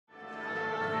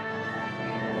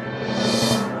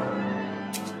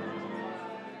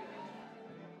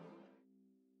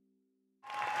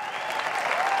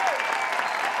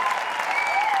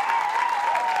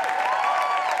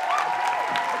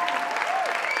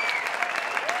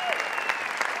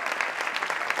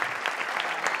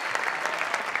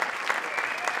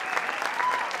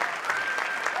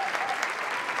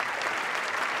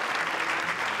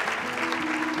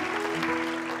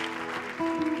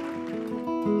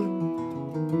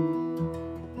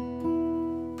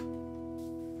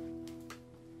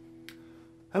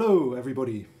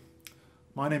everybody.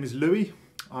 My name is Louis.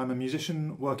 I'm a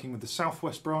musician working with the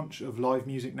southwest branch of Live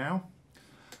Music Now.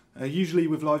 Usually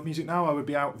with Live Music Now I would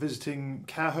be out visiting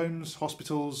care homes,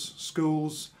 hospitals,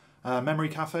 schools, memory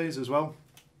cafes as well.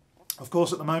 Of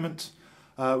course at the moment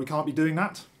we can't be doing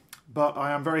that, but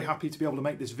I am very happy to be able to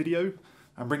make this video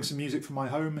and bring some music from my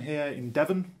home here in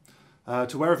Devon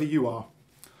to wherever you are.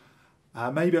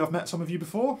 Maybe I've met some of you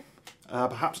before,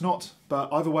 perhaps not,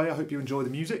 but either way I hope you enjoy the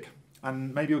music.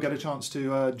 And maybe you'll get a chance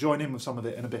to join in with some of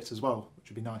it in a bit as well, which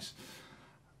would be nice.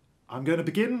 I'm going to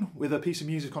begin with a piece of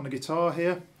music on the guitar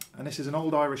here, and this is an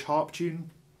old Irish harp tune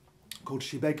called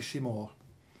Bheag Si Mhór.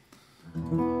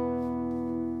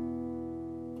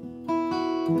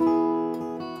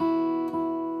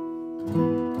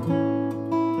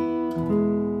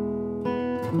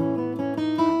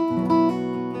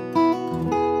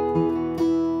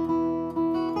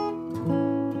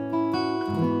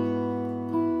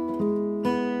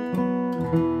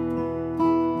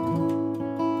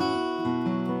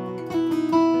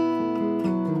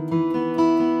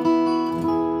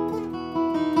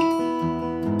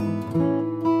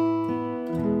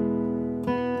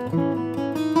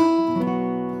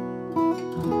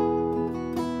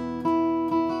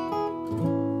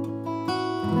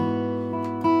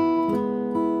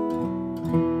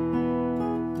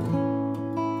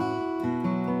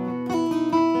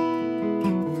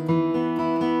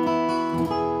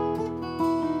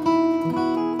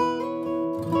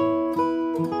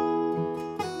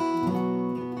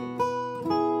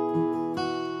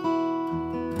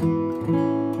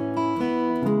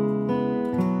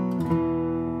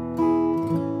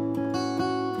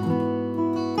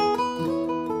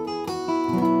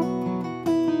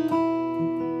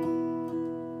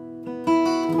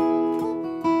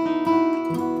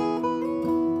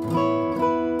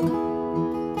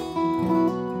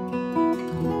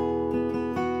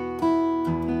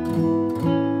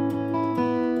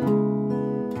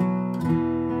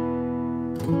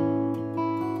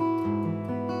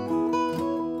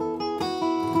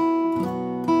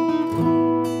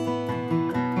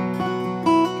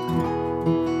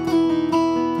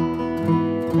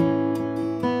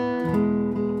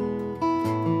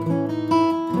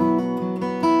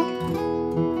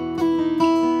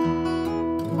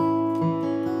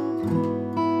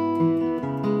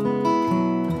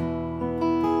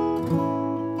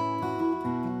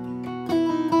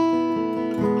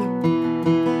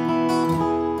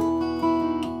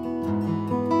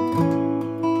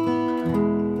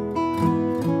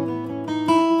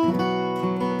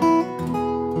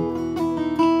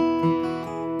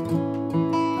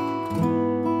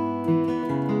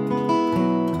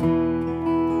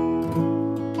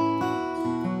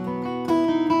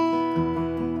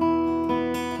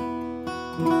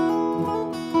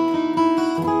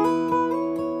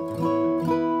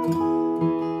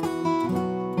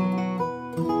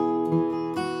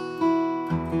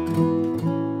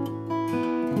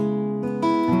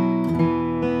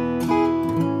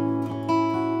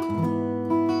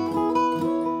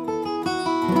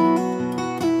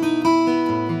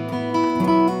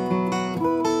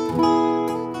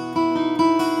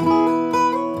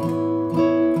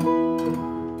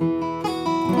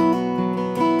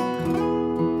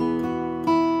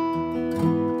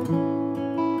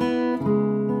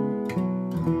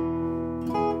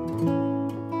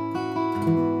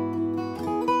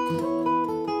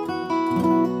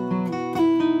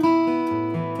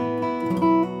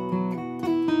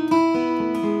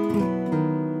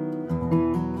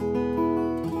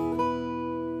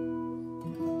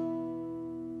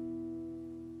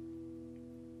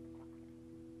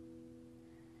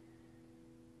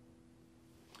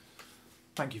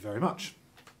 Thank you very much.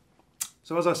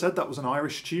 So as I said, that was an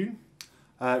Irish tune.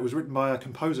 It was written by a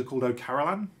composer called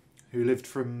O'Carolan, who lived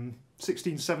from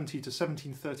 1670 to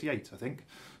 1738, I think,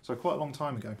 so quite a long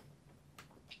time ago.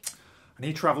 And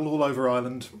he travelled all over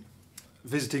Ireland,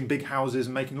 visiting big houses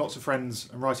and making lots of friends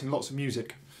and writing lots of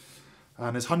music.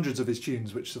 And there's hundreds of his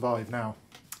tunes which survive now.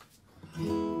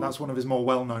 That's one of his more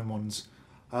well-known ones.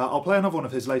 I'll play another one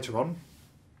of his later on.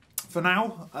 For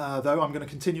now, though, I'm going to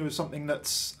continue with something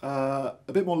that's a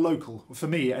bit more local, for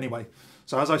me anyway.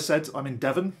 So as I said, I'm in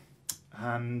Devon,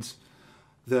 and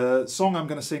the song I'm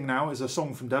going to sing now is a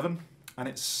song from Devon, and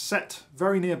it's set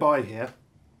very nearby here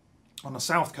on the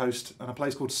south coast in a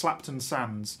place called Slapton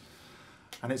Sands,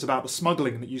 and it's about the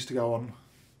smuggling that used to go on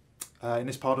in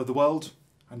this part of the world,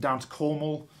 and down to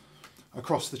Cornwall,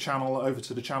 across the Channel, over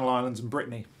to the Channel Islands and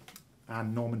Brittany,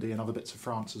 and Normandy and other bits of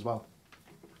France as well.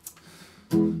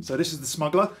 So this is the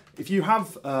Smuggler. If you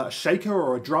have a shaker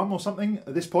or a drum or something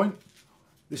at this point,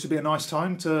 this would be a nice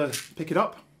time to pick it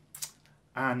up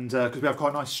and because we have quite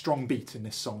a nice strong beat in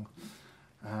this song.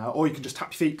 Or you can just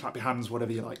tap your feet, clap your hands,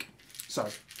 whatever you like. So,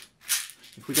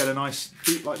 if we get a nice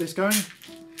beat like this going.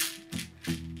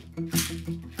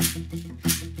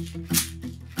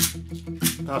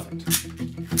 Perfect.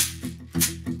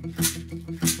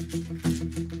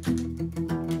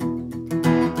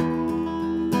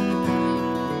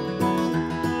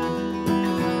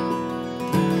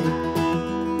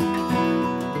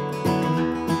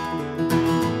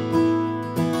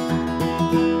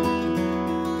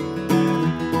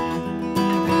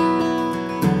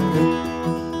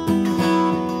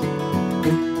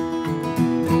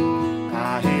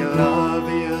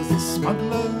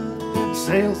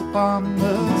 Sails upon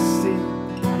the sea,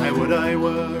 and I would I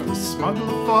were a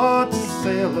smuggler for to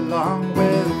sail along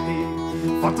with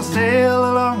thee, for to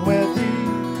sail along with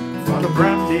thee, for the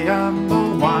brandy and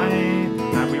the wine,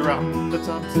 and we run the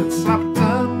tubs at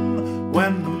Slapton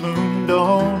when the moon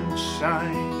don't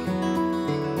shine.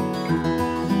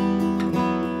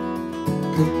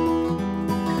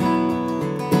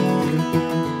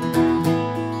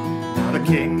 Now the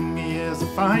king, he is a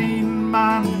fine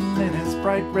man in his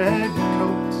bright red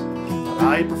coat, but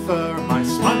I prefer my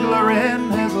smuggler in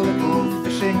his little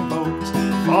fishing boat,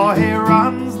 for he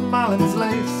runs the Mallin's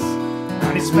lace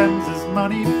and he spends his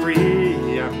money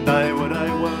free, and I would I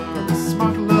were a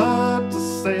smuggler to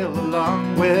sail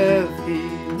along with he.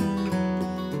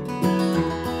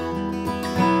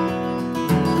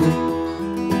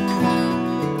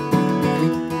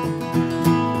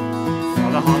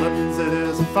 For the Hollands it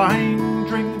is a fine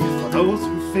drink for those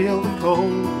who feel the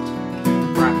cold.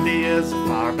 Brandy is a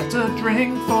far better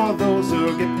drink for those who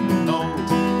are getting old.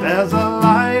 There's a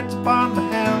light upon the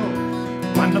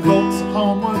hill when the boats are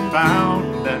homeward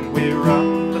bound, and we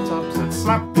run the tubs at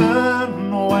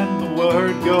Slapton when the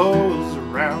word goes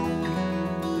around.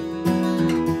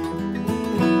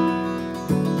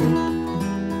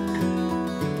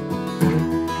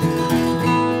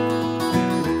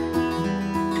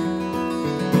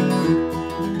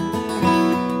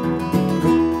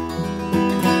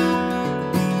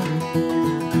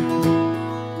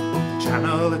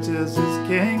 It is his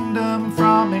kingdom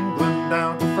from England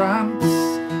down to France,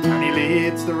 and he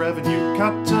leads the revenue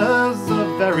cutters a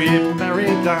very merry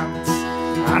dance.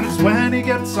 And it's when he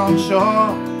gets on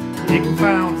shore he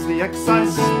confounds the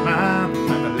excise man,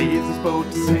 and leaves his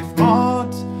boat safe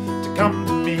moored to come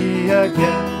to me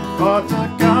again, for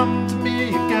to come to me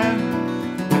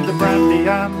again with the brandy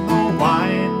and the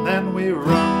wine. Then we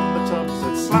run the tubs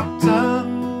at Slapton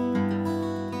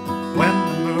when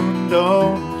the moon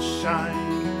don't shine.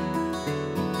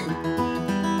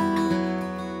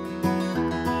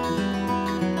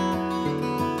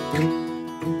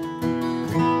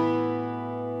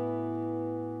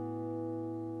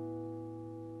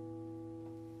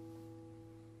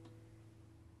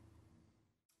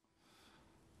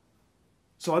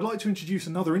 So I'd like to introduce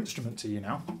another instrument to you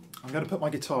now. I'm going to put my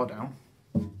guitar down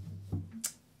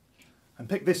and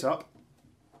pick this up.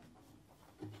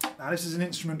 Now this is an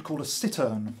instrument called a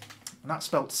cittern, and that's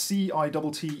spelt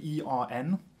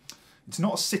C-I-T-T-E-R-N. It's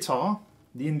not a sitar,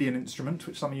 the Indian instrument,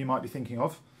 which some of you might be thinking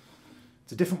of.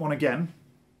 It's a different one again.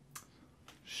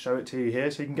 Show it to you here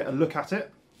so you can get a look at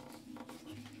it.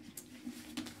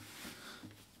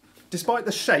 Despite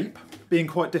the shape being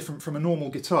quite different from a normal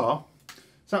guitar,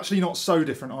 it's actually not so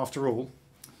different after all,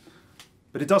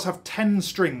 but it does have 10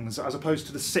 strings as opposed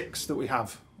to the 6 that we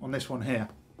have on this one here.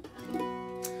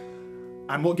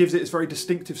 And what gives it its very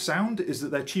distinctive sound is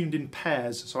that they're tuned in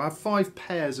pairs. So I have 5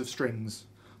 pairs of strings.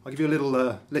 I'll give you a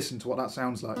little listen to what that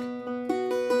sounds like.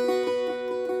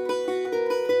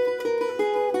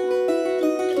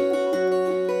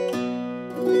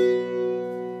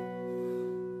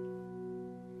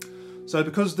 So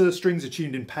because the strings are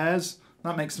tuned in pairs,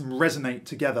 that makes them resonate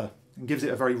together and gives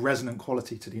it a very resonant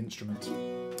quality to the instrument.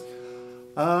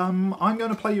 I'm going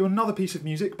to play you another piece of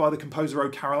music by the composer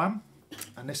O'Carolan,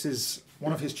 and this is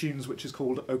one of his tunes which is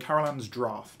called O'Carolan's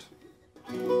Draught.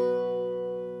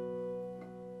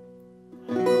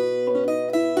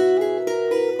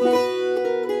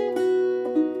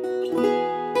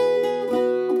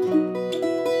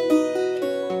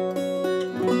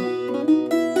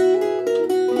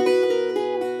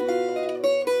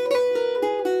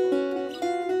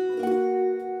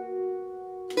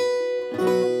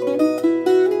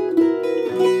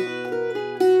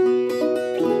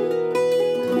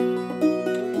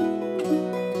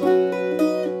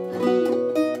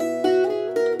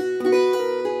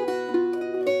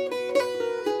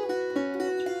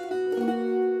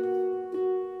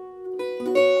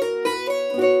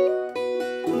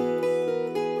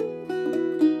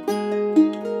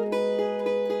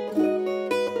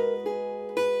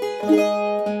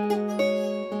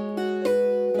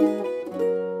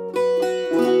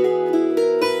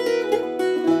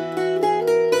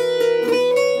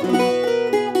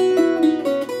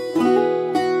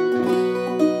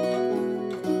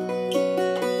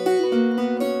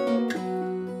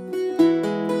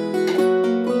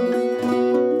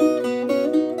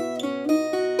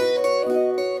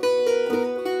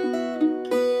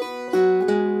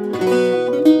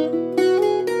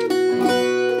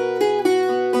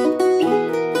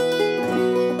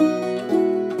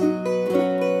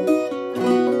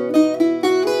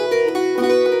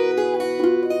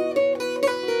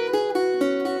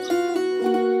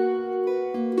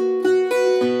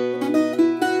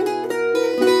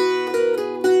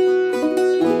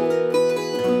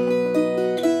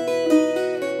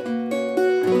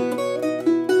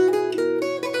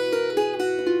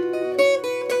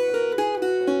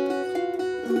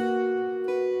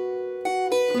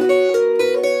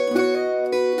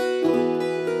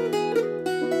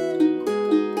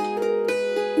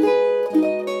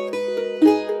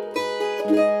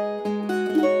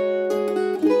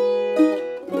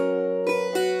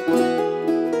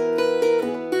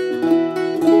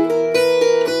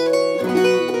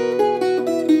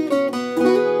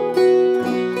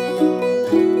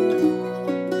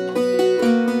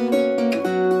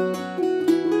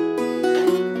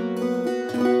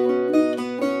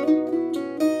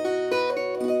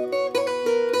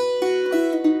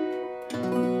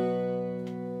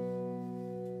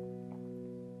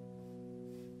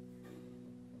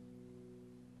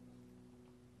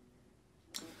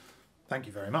 Thank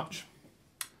you very much.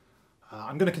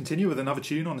 I'm going to continue with another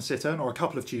tune on a cittern, or a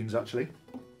couple of tunes actually.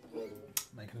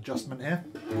 Make an adjustment here.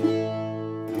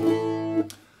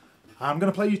 I'm going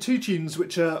to play you two tunes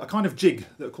which are a kind of jig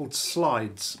that are called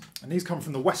slides, and these come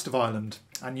from the west of Ireland,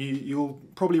 and you'll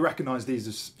probably recognise these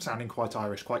as sounding quite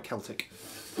Irish, quite Celtic.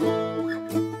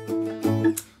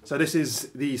 So this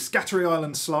is the Scattery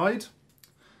Island Slide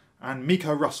and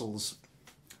Micho Russell's.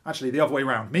 Actually, the other way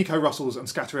round. Micho Russell's and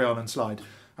Scattery Island Slide.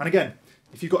 And again,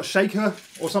 if you've got a shaker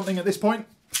or something at this point,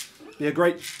 be a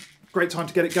great time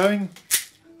to get it going.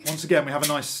 Once again, we have a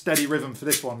nice steady rhythm for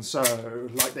this one, so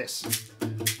like this.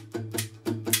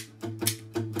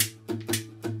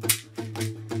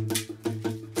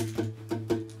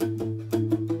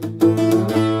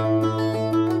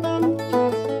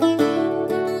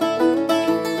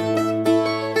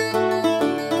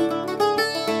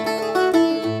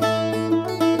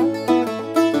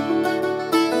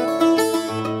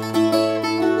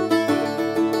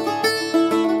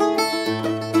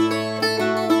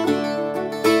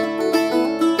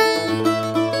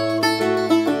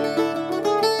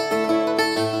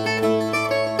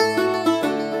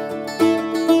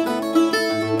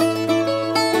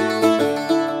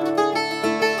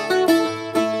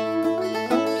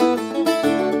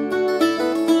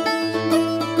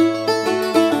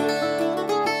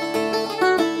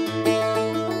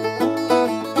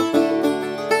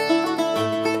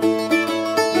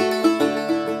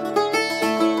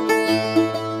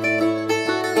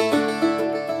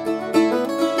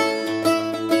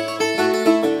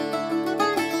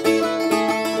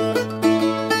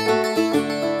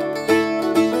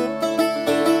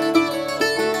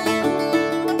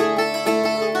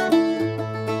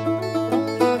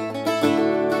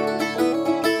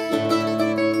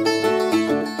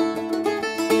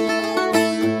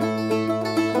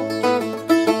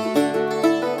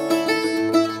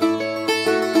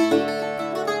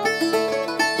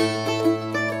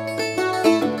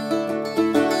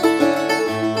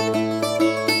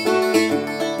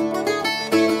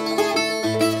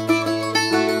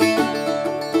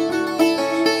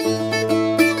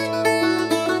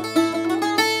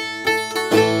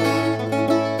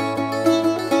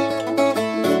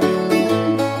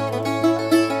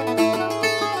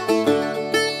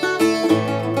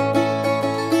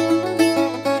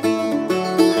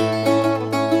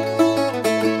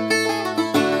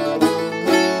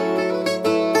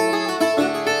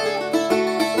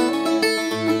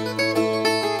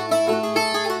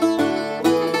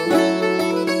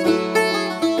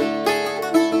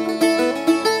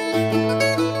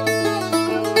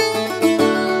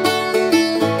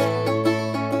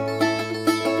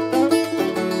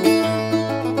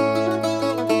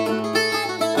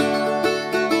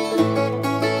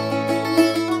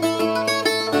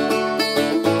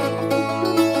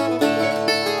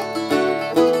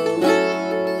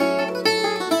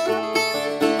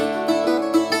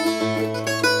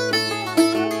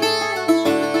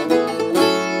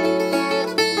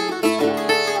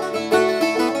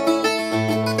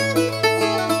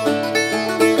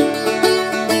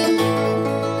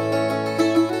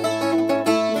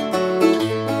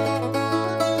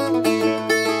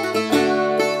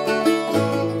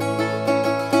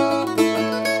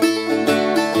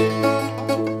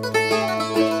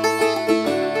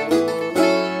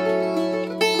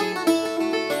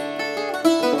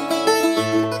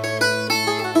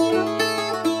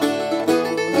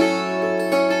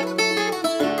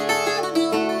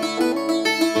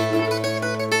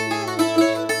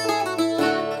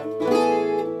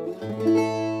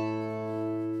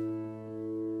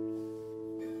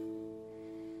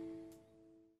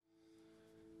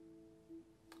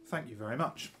 Thank you very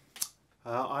much.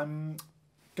 I'm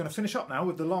going to finish up now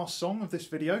with the last song of this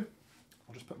video.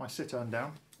 I'll just put my cittern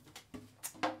down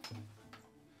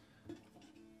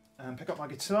and pick up my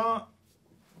guitar,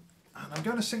 and I'm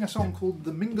going to sing a song called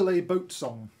the Mingulay Boat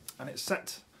Song, and it's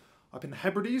set up in the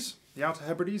Hebrides, the Outer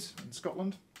Hebrides in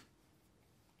Scotland.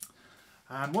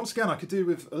 And once again, I could do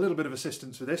with a little bit of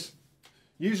assistance with this.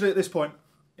 Usually at this point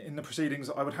in the proceedings,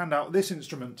 I would hand out this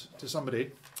instrument to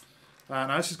somebody.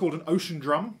 Now this is called an ocean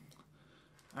drum,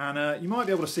 and you might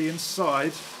be able to see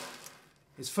inside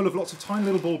it's full of lots of tiny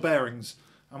little ball bearings,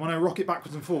 and when I rock it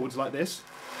backwards and forwards like this,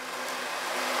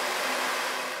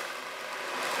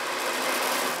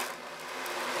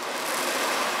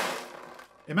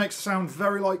 it makes a sound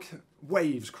very like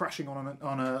waves crashing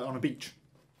on a beach.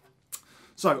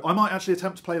 So I might actually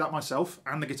attempt to play that myself,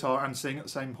 and the guitar, and sing at the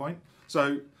same point,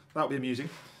 so that'll be amusing.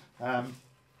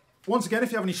 Once again,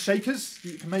 if you have any shakers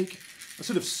you can make a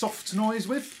sort of soft noise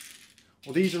with,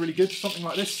 well, these are really good, something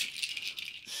like this.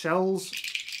 Shells.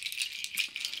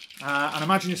 and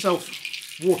imagine yourself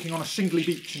walking on a shingly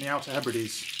beach in the Outer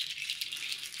Hebrides.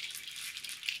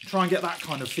 Try and get that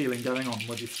kind of feeling going on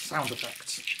with your sound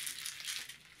effects.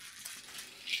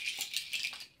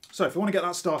 So if you want to get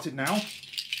that started now,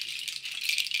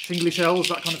 shingly shells,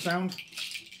 that kind of sound,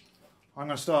 I'm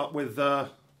going to start with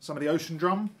some of the ocean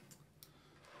drum.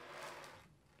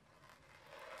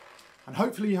 And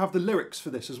hopefully you have the lyrics for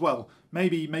this as well.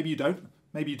 Maybe you don't,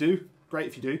 maybe you do, great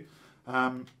if you do.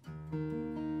 And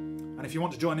if you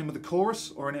want to join in with the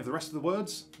chorus or any of the rest of the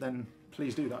words, then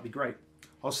please do, that'd be great.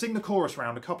 I'll sing the chorus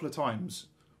round a couple of times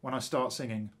when I start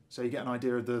singing, so you get an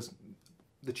idea of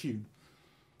the tune.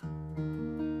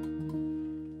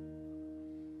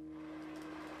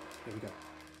 Here we go.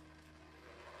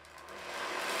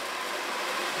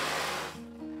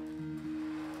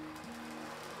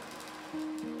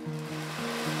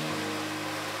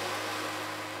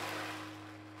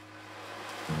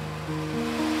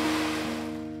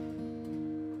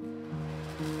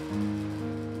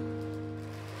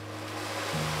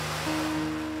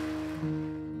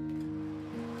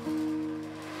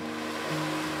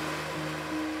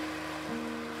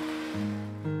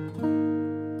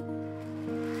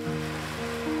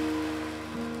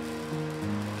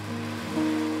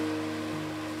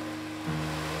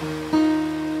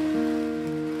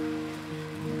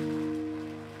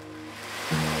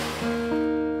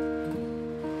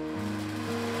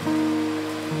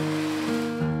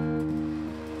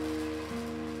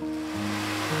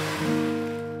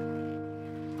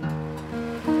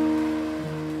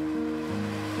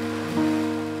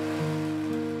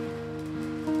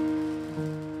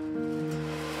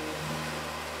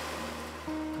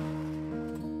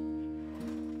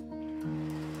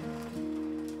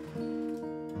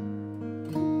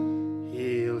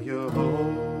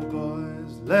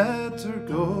 Let her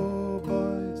go,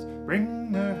 boys,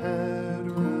 bring her head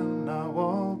around now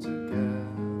all together.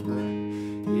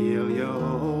 Heel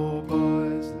yo,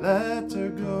 boys, let her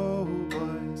go,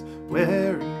 boys,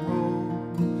 wearing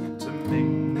home to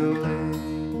Mingulay.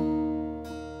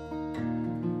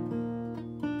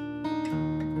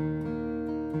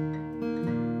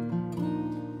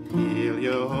 Heel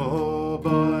yo,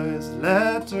 boys,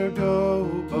 let her go,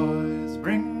 boys,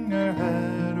 bring her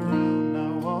head around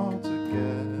now all together.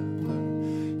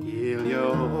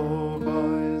 Yo,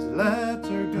 boys, let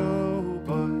her go,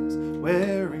 boys,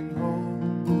 wearing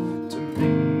home to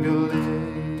Mingulay.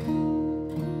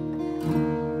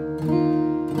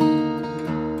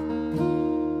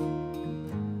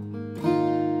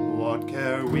 What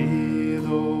care we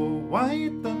though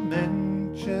white the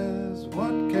menches?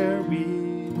 What care we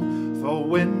for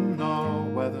wind or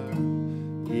weather?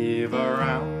 Heave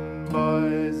around,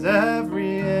 boys,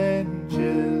 every inch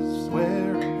is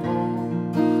wearing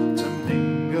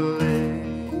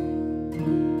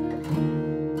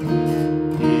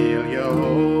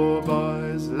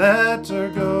let her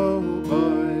go,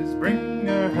 boys, bring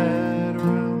her head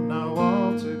around now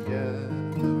all together.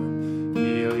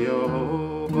 Heel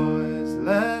yo, boys,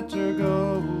 let her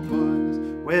go, boys,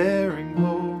 wearing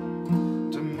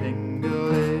home to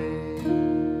Mingulay.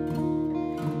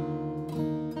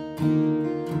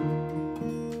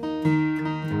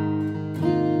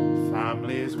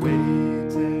 Families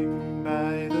waiting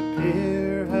by the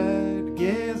pier head,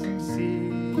 gazing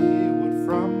seaward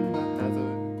from the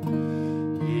heather.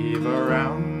 Heave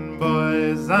around,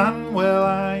 boys, and we'll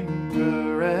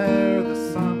anchor ere the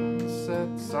sun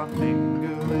sets on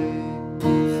Mingulay.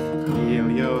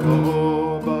 Heel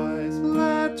yo, boys,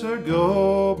 let her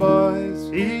go, boys,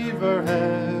 heave her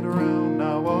head around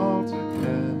now all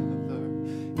together.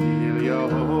 Heel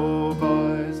yo,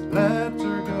 boys, let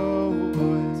her go,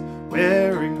 boys,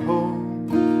 wearing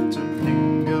home to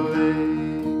Mingulay.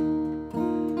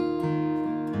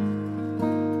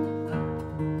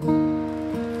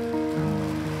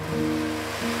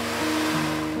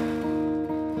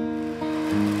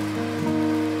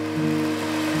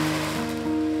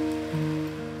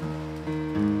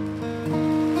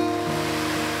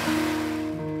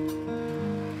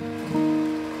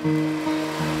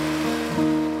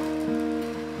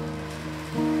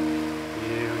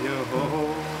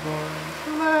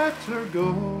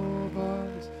 Go,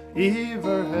 boys, heave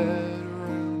her head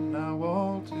around now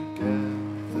all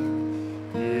together.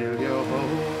 Heel yo ho,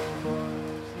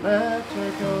 boys, let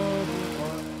her go,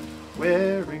 boys,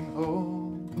 wearing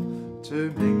home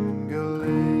to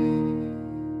Mingulay.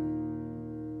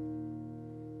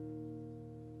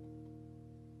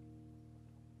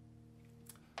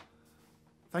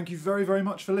 Thank you very, very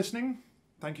much for listening.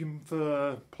 Thank you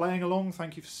for playing along.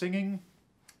 Thank you for singing.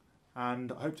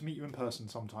 And I hope to meet you in person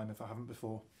sometime if I haven't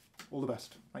before. All the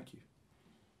best. Thank you.